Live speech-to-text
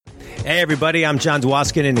Hey, everybody. I'm John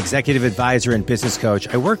Dwoskin, an executive advisor and business coach.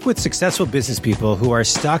 I work with successful business people who are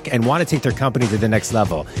stuck and want to take their company to the next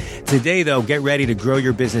level. Today, though, get ready to grow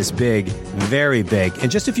your business big, very big. In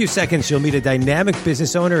just a few seconds, you'll meet a dynamic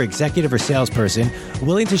business owner, executive, or salesperson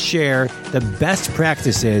willing to share the best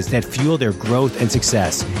practices that fuel their growth and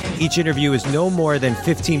success. Each interview is no more than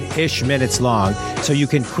 15-ish minutes long, so you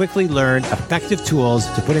can quickly learn effective tools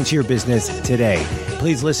to put into your business today.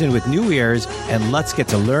 Please listen with new ears, and let's get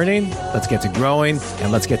to learning, let's get to growing,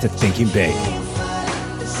 and let's get to thinking big.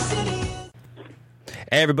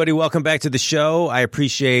 Hey, everybody, welcome back to the show. I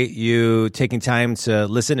appreciate you taking time to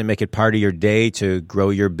listen and make it part of your day to grow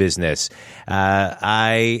your business.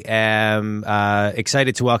 I am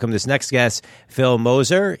excited to welcome this next guest, Phil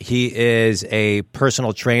Moser. He is a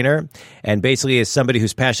personal trainer and basically is somebody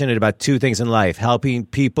who's passionate about two things in life, helping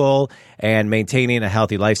people and maintaining a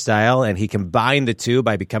healthy lifestyle. And he combined the two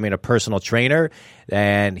by becoming a personal trainer.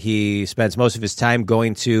 And he spends most of his time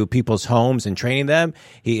going to people's homes and training them.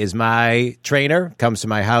 He is my trainer, comes to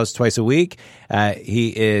my house twice a week.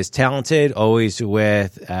 He is talented, always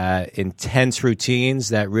with intense routines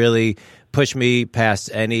that really push me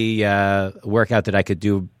past any workout that I could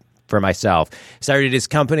do for myself. Started his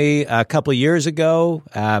company a couple of years ago,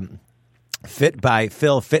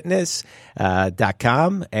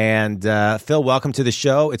 fitbyphilfitness.com. And Phil, welcome to the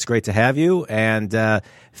show. It's great to have you. And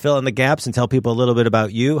fill in the gaps and tell people a little bit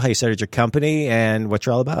about you, how you started your company, and what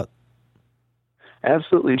you're all about.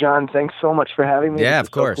 Absolutely, John. Thanks so much for having me. Yeah,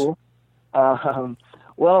 of course. So cool.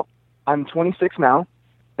 Well, I'm 26 now,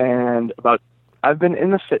 and I've been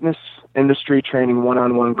in the fitness industry training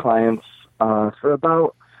one-on-one clients for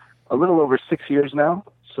about a little over 6 years now.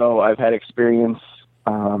 So I've had experience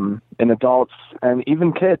in adults and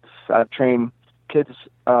even kids. I've trained kids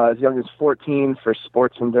as young as 14 for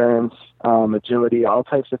sports endurance, agility, all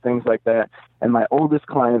types of things like that. And my oldest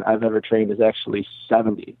client I've ever trained is actually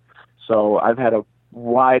 70. So I've had a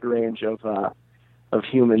wide range of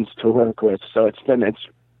humans to work with. So it's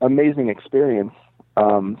amazing experience.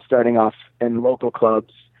 Starting off in local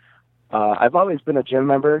clubs. I've always been a gym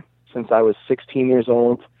member since I was 16 years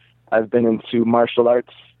old. I've been into martial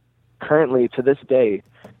arts currently to this day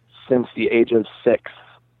since the age of 6.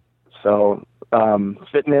 So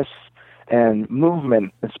fitness and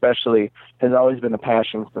movement especially has always been a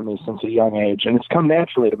passion for me since a young age, and it's come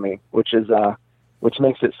naturally to me, which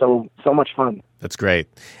makes it so much fun. That's great.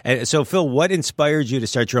 And so, Phil, what inspired you to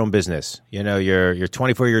start your own business? You know, you're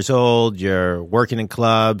 24 years old, you're working in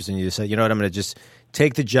clubs, and you decide, you know what, I'm going to just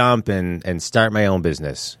take the jump and start my own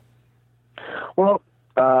business. Well,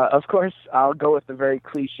 of course, I'll go with the very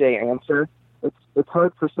cliche answer. It's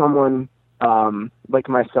hard for someone like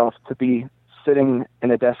myself to be sitting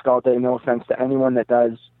in a desk all day. No offense to anyone that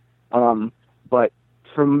does. But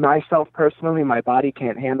for myself personally, my body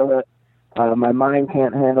can't handle it. My mind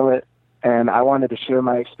can't handle it. And I wanted to share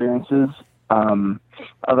my experiences of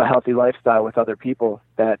a healthy lifestyle with other people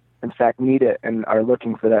that, in fact, need it and are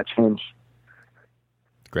looking for that change.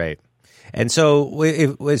 Great. And so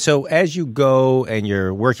as you go and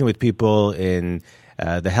you're working with people in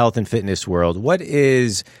the health and fitness world, what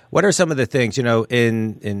are some of the things, you know,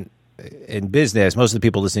 in business? Most of the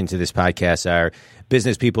people listening to this podcast are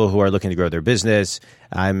business people who are looking to grow their business.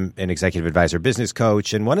 I'm an executive advisor, business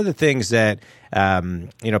coach. And one of the things that,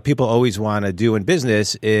 people always want to do in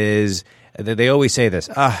business is they always say this,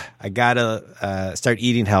 I got to start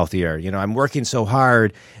eating healthier. You know, I'm working so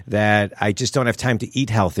hard that I just don't have time to eat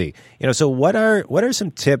healthy. You know, so what are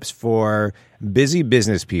some tips for busy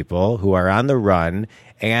business people who are on the run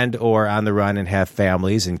and have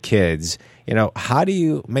families and kids? You know, how do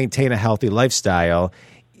you maintain a healthy lifestyle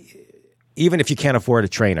even if you can't afford a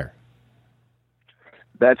trainer?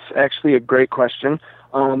 That's actually a great question.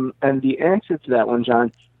 And the answer to that one,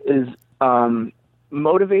 John, is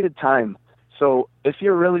motivated time. So if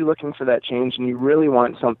you're really looking for that change and you really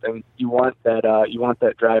want something, you want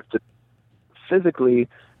that drive to physically,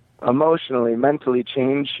 emotionally, mentally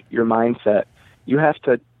change your mindset, you have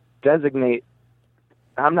to designate,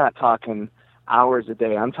 I'm not talking hours a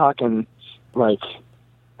day, I'm talking like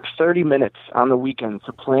 30 minutes on the weekend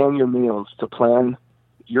to plan your meals, to plan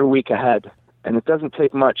your week ahead. And it doesn't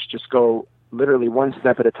take much. Just go literally one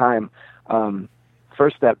step at a time.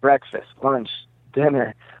 First step, breakfast, lunch,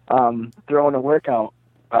 dinner, throwing a workout.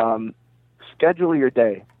 Schedule your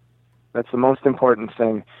day. That's the most important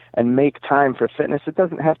thing. And make time for fitness. It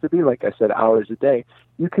doesn't have to be, like I said, hours a day.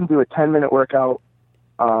 You can do a 10-minute workout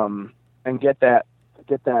and get that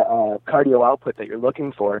cardio output that you're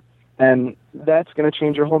looking for. And that's going to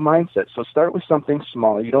change your whole mindset. So start with something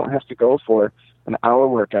small. You don't have to go for an hour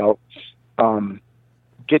workout.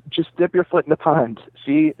 just dip your foot in the pond.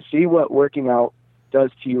 See what working out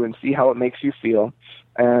does to you and see how it makes you feel.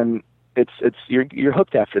 And you're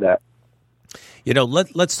hooked after that.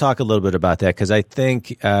 Let's talk a little bit about that, because I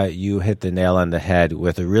think you hit the nail on the head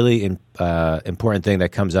with a really important thing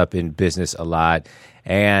that comes up in business a lot,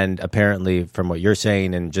 and apparently from what you're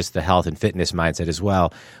saying and just the health and fitness mindset as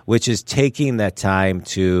well, which is taking that time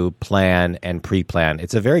to plan and pre-plan.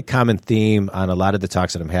 It's a very common theme on a lot of the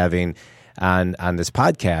talks that I'm having on this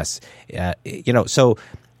podcast. So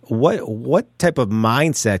what type of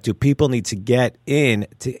mindset do people need to get in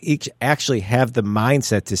to each actually have the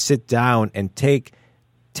mindset to sit down and take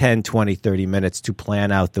 10, 20, 30 minutes to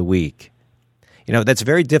plan out the week? That's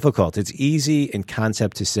very difficult. It's easy in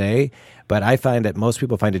concept to say, but I find that most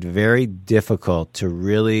people find it very difficult to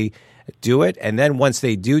really do it. And then once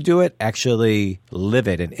they do it, actually live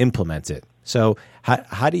it and implement it. So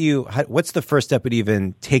what's the first step at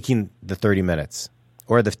even taking the 30 minutes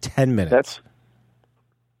or the 10 minutes?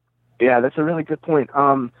 That's a really good point.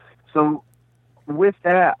 So with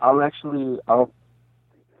that, I'll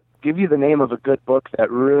give you the name of a good book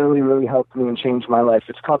that really, really helped me and changed my life.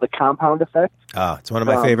 It's called The Compound Effect. Oh, it's one of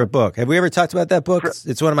my favorite books. Have we ever talked about that book?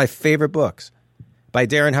 It's one of my favorite books by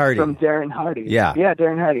Darren Hardy. From Darren Hardy. Yeah. Yeah,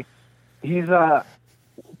 Darren Hardy. He's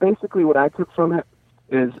basically what I took from it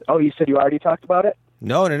is, you said you already talked about it?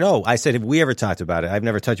 No. I said, have we ever talked about it? I've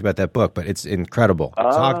never talked about that book, but it's incredible.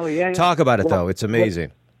 Talk about it, though. It's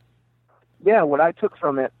amazing. What I took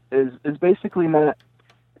from it is basically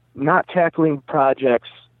not tackling projects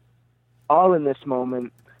all in this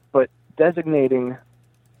moment, but designating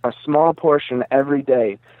a small portion every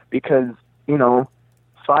day, because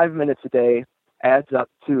 5 minutes a day adds up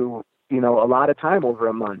to a lot of time over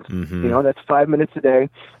a month. Mm-hmm. That's 5 minutes a day,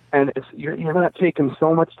 and you're not taking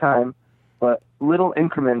so much time, but little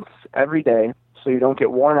increments every day, so you don't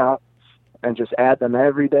get worn out. And just add them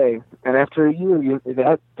every day. And after a year,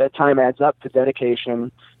 that time adds up to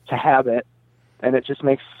dedication, to habit, and it just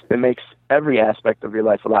makes every aspect of your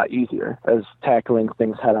life a lot easier as tackling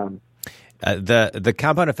things head on. The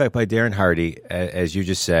Compound Effect by Darren Hardy, as you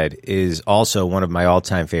just said, is also one of my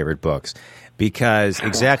all-time favorite books, because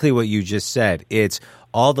exactly what you just said, it's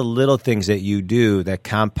all the little things that you do that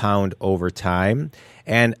compound over time.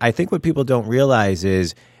 And I think what people don't realize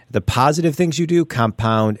is the positive things you do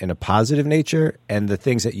compound in a positive nature, and the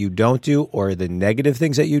things that you don't do or the negative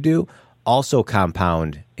things that you do also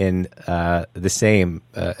compound in the same.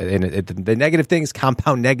 The negative things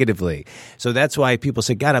compound negatively. So that's why people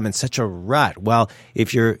say, God, I'm in such a rut. Well,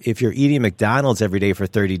 if you're eating McDonald's every day for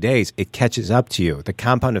 30 days, it catches up to you. The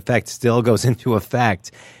compound effect still goes into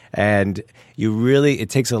effect. And it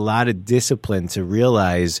takes a lot of discipline to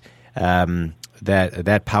realize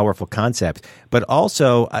that powerful concept. But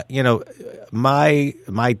also, my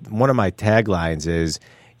one of my taglines is,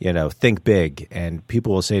 think big. And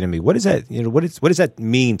people will say to me, what is that? What does that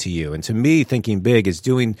mean to you? And to me, thinking big is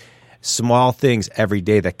doing small things every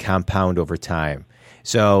day that compound over time.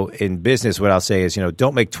 So in business, what I'll say is,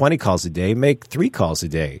 don't make 20 calls a day, make 3 calls a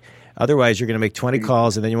day. Otherwise, you're going to make 20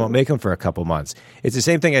 calls and then you won't make them for a couple months. It's the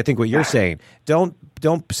same thing, I think, what you're saying. Don't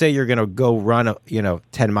say you're going to go run,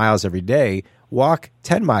 10 miles every day. Walk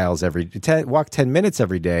 10 minutes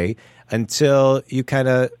every day until you kind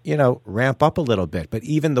of, ramp up a little bit. But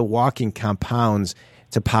even the walking compounds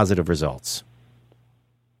to positive results.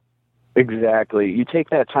 Exactly. You take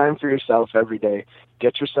that time for yourself every day.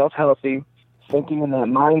 Get yourself healthy, thinking in that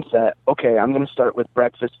mindset, okay, I'm going to start with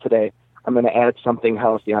breakfast today. I'm going to add something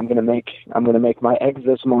healthy. I'm going to make my eggs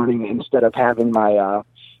this morning instead of having my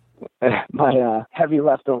heavy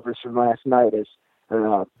leftovers from last night as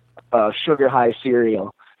sugar high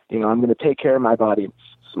cereal. I'm going to take care of my body.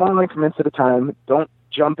 Small increments at a time. Don't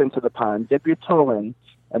jump into the pond. Dip your toe in,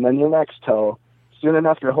 and then your next toe. Soon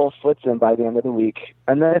enough, your whole foot's in by the end of the week,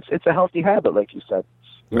 and then it's a healthy habit, like you said.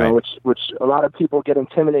 Right. Which a lot of people get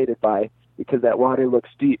intimidated by because that water looks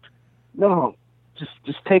deep. No,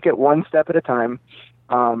 just take it one step at a time.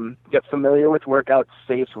 Get familiar with workouts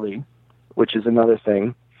safely, which is another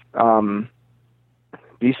thing.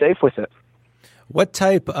 Be safe with it. What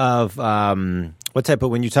type of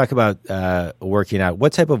when you talk about working out,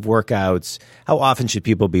 what type of workouts, how often should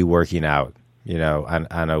people be working out,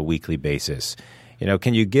 on a weekly basis?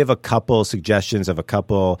 Can you give a couple suggestions of a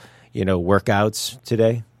couple, workouts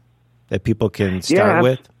today that people can start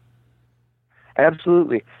with?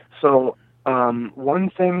 Absolutely. So one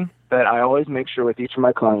thing that I always make sure with each of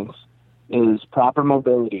my clients is proper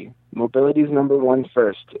mobility. Mobility is number one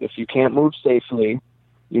first. If you can't move safely,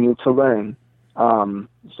 you need to learn.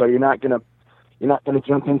 So you're not gonna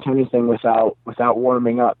jump into anything without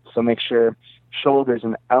warming up. So make sure shoulders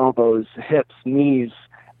and elbows, hips, knees,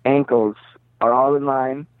 ankles are all in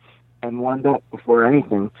line and warmed up before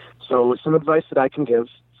anything. So some advice that I can give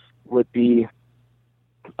would be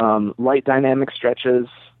light dynamic stretches,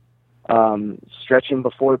 stretching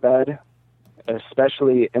before bed,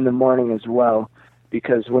 especially in the morning as well,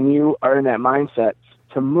 because when you are in that mindset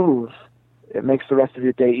to move, it makes the rest of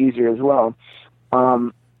your day easier as well.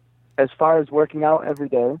 As far as working out every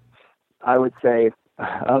day, I would say,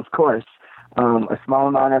 of course, a small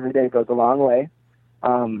amount every day goes a long way.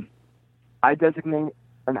 I designate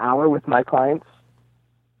an hour with my clients,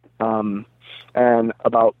 and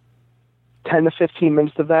about 10 to 15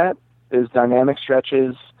 minutes of that is dynamic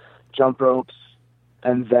stretches, jump ropes,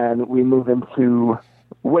 and then we move into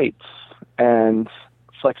weights and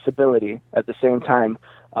flexibility at the same time.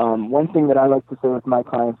 One thing that I like to say with my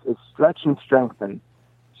clients is stretch and strengthen.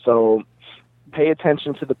 So pay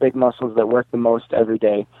attention to the big muscles that work the most every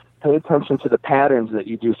day. Pay attention to the patterns that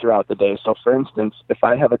you do throughout the day. So, for instance, if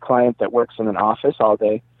I have a client that works in an office all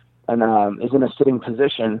day and is in a sitting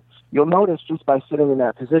position, you'll notice just by sitting in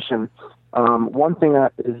that position, one thing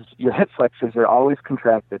is your hip flexors are always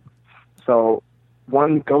contracted. So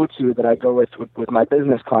one go-to that I go with my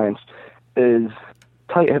business clients is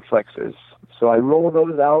tight hip flexors. So I roll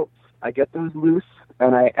those out, I get those loose,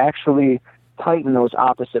 and I actually tighten those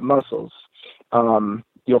opposite muscles.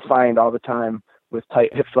 You'll find all the time with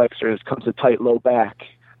tight hip flexors comes a tight low back,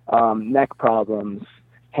 neck problems,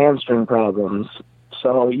 hamstring problems.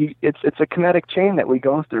 So it's a kinetic chain that we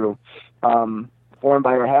go through, formed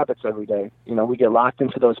by our habits every day. You know, we get locked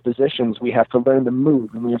into those positions. We have to learn to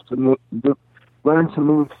move, and we have to learn to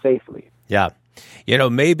move safely. Yeah. You know,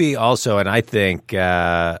 maybe also, and I think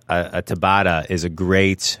a Tabata is a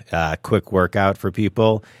great quick workout for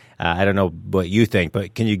people. I don't know what you think,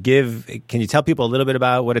 but can you tell people a little bit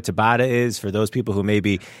about what a Tabata is for those people who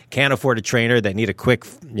maybe can't afford a trainer that need a quick,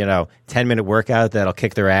 10-minute workout that'll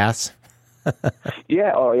kick their ass?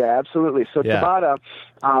 Yeah. Oh, yeah, absolutely. So Tabata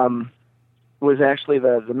was actually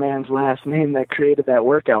the man's last name that created that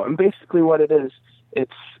workout. And basically what it is,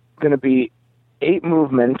 it's going to be 8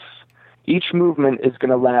 movements. Each movement is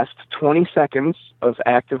going to last 20 seconds of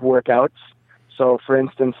active workouts. So, for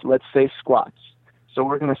instance, let's say squats. So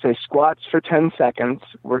we're going to say squats for 10 seconds.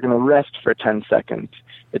 We're going to rest for 10 seconds.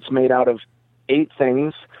 It's made out of 8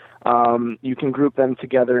 things. You can group them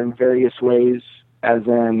together in various ways, as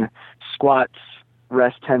in squats,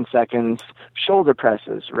 rest 10 seconds, shoulder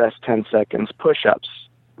presses, rest 10 seconds, push-ups,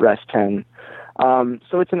 rest 10.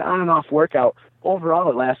 So it's an on and off workout. Overall,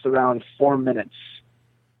 it lasts around 4 minutes.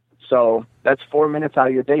 So that's 4 minutes out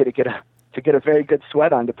of your day to get a very good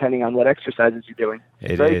sweat on, depending on what exercises you're doing.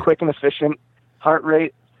 Very quick and efficient. Heart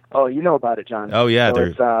rate. Oh, you know about it, John. Oh yeah,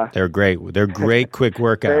 so they're great. They're great quick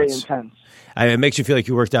workouts. Very intense. It makes you feel like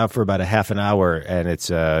you worked out for about a half an hour, and it's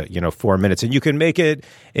 4 minutes, and you can make it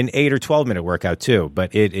an 8 or 12-minute workout too.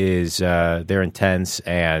 But it is they're intense,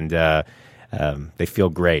 and they feel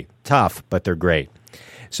great. Tough, but they're great.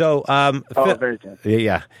 So, Phil, very good.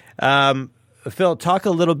 Yeah. Phil, talk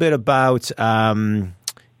a little bit about some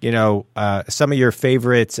of your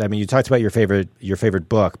favorites. I mean, you talked about your favorite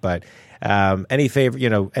book, but any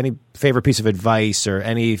favorite piece of advice or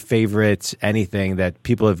any favorite anything that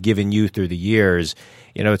people have given you through the years.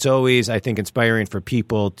 It's always, I think, inspiring for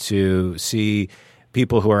people to see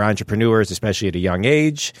people who are entrepreneurs, especially at a young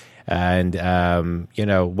age, and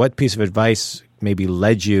what piece of advice maybe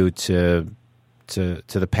led you to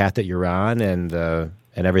the path that you're on and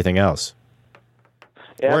everything else.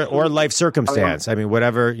 Yeah, or life circumstance. I mean,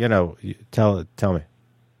 whatever, tell me.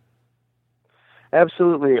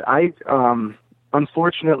 Absolutely. I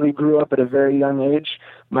unfortunately grew up at a very young age.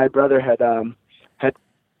 My brother had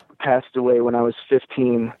passed away when I was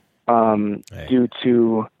 15 due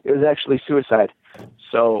to, it was actually suicide.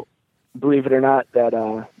 So believe it or not,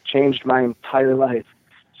 that changed my entire life.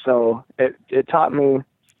 So it taught me,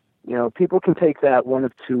 people can take that one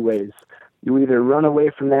of 2 ways. You either run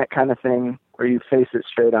away from that kind of thing or you face it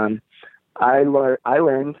straight on. I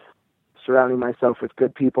learned surrounding myself with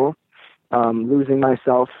good people, losing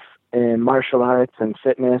myself in martial arts and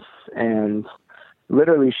fitness, and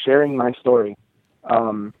literally sharing my story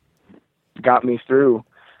got me through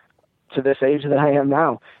to this age that I am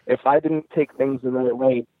now. If I didn't take things the right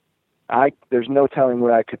way, there's no telling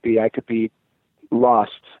where I could be. I could be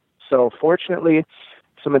lost. So fortunately,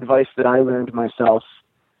 some advice that I learned myself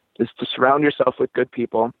is to surround yourself with good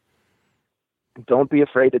people. Don't be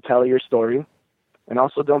afraid to tell your story. And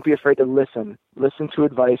also don't be afraid to listen. Listen to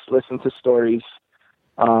advice, listen to stories.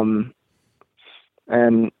 And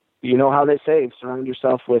you know how they say, surround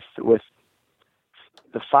yourself with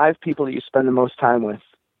the 5 people that you spend the most time with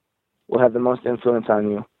will have the most influence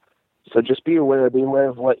on you. So just be aware of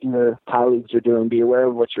what your colleagues are doing, be aware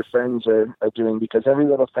of what your friends are doing, because every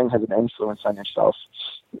little thing has an influence on yourself,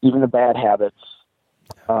 even the bad habits.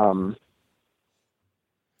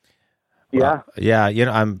 Yeah.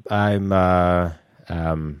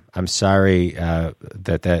 I'm sorry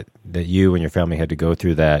that you and your family had to go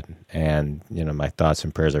through that, and my thoughts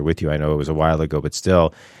and prayers are with you. I know it was a while ago, but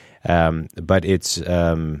still, but it's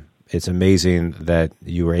amazing that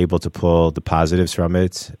you were able to pull the positives from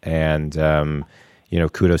it, and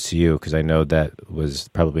kudos to you, because I know that was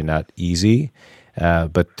probably not easy,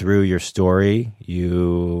 but through your story,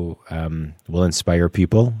 you will inspire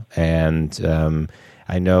people, and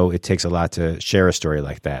I know it takes a lot to share a story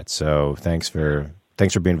like that. So thanks for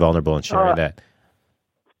being vulnerable and sharing that.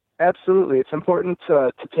 Absolutely. It's important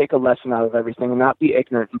to take a lesson out of everything and not be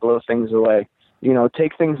ignorant and blow things away.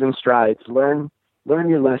 Take things in strides, learn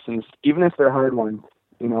your lessons, even if they're hard ones,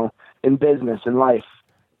 in business, in life.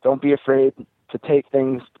 Don't be afraid to take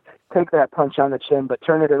that punch on the chin, but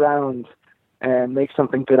turn it around and make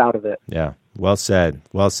something good out of it. Yeah. Well said.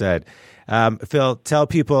 Well said. Phil, tell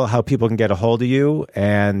people how people can get a hold of you,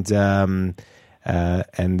 and then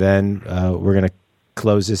we're going to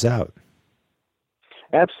close this out.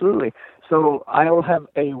 Absolutely. So I'll have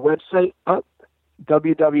a website up,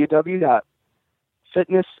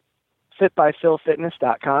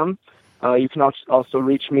 www.fitbyphilfitness.com. You can also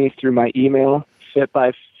reach me through my email,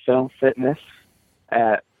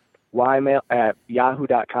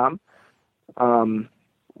 fitbyphilfitness@yahoo.com,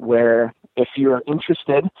 where if you're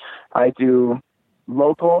interested, I do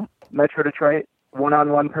local Metro Detroit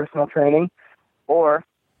one-on-one personal training or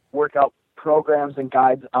workout programs and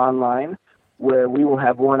guides online, where we will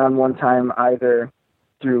have one-on-one time either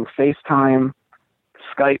through FaceTime,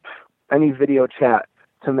 Skype, any video chat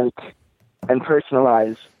to make and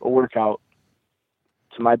personalize a workout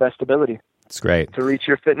to my best ability. It's great. To reach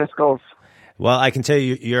your fitness goals. Well, I can tell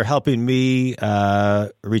you, you're helping me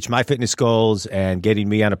reach my fitness goals and getting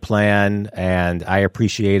me on a plan, and I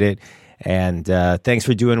appreciate it. And thanks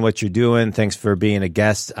for doing what you're doing. Thanks for being a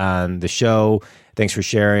guest on the show. Thanks for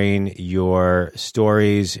sharing your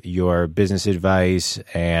stories, your business advice,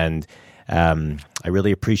 and I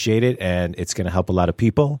really appreciate it. And it's going to help a lot of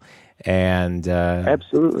people. And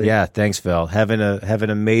absolutely, yeah. Thanks, Phil. Have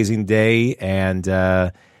an amazing day, and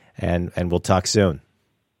we'll talk soon.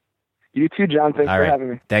 You too, John. Thanks for having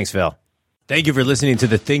me. Thanks, Phil. Thank you for listening to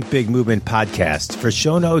the Think Big Movement podcast. For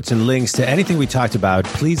show notes and links to anything we talked about,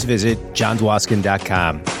 please visit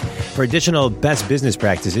johndwoskin.com. For additional best business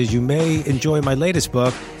practices, you may enjoy my latest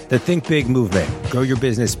book, The Think Big Movement. Grow your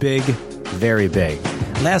business big, very big.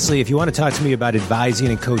 Lastly, if you want to talk to me about advising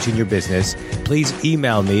and coaching your business, please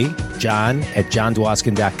email me,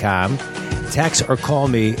 john@johndwoskin.com. Text or call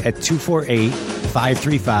me at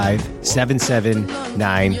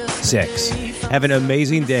 248-535-7796. Have an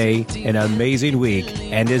amazing day, an amazing week,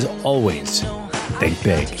 and as always, think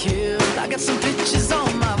big.